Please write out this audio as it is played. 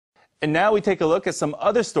And now we take a look at some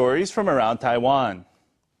other stories from around Taiwan.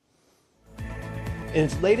 In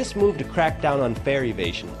its latest move to crack down on fare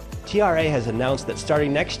evasion, TRA has announced that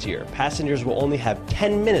starting next year, passengers will only have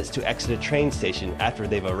 10 minutes to exit a train station after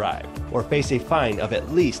they've arrived, or face a fine of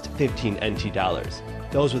at least 15 NT dollars.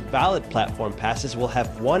 Those with valid platform passes will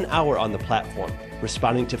have 1 hour on the platform.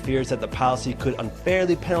 Responding to fears that the policy could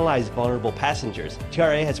unfairly penalize vulnerable passengers,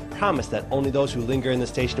 TRA has promised that only those who linger in the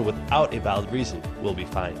station without a valid reason will be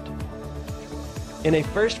fined. In a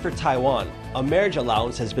first for Taiwan, a marriage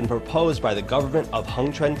allowance has been proposed by the government of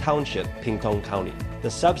Hengchun Township, Pingtung County.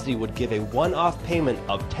 The subsidy would give a one-off payment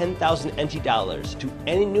of 10,000 NT dollars to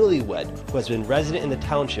any newlywed who has been resident in the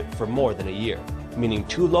township for more than a year, meaning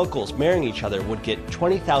two locals marrying each other would get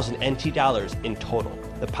 20,000 NT dollars in total.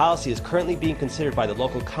 The policy is currently being considered by the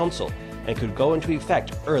local council and could go into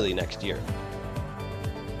effect early next year.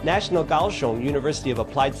 National Kaohsiung University of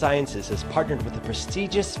Applied Sciences has partnered with the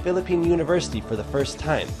prestigious Philippine University for the first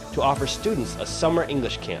time to offer students a summer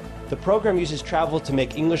English camp. The program uses travel to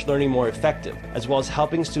make English learning more effective, as well as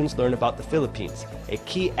helping students learn about the Philippines, a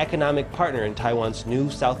key economic partner in Taiwan's new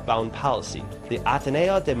Southbound Policy. The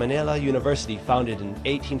Ateneo de Manila University, founded in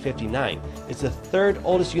 1859, is the third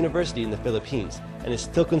oldest university in the Philippines and is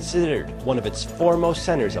still considered one of its foremost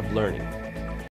centers of learning.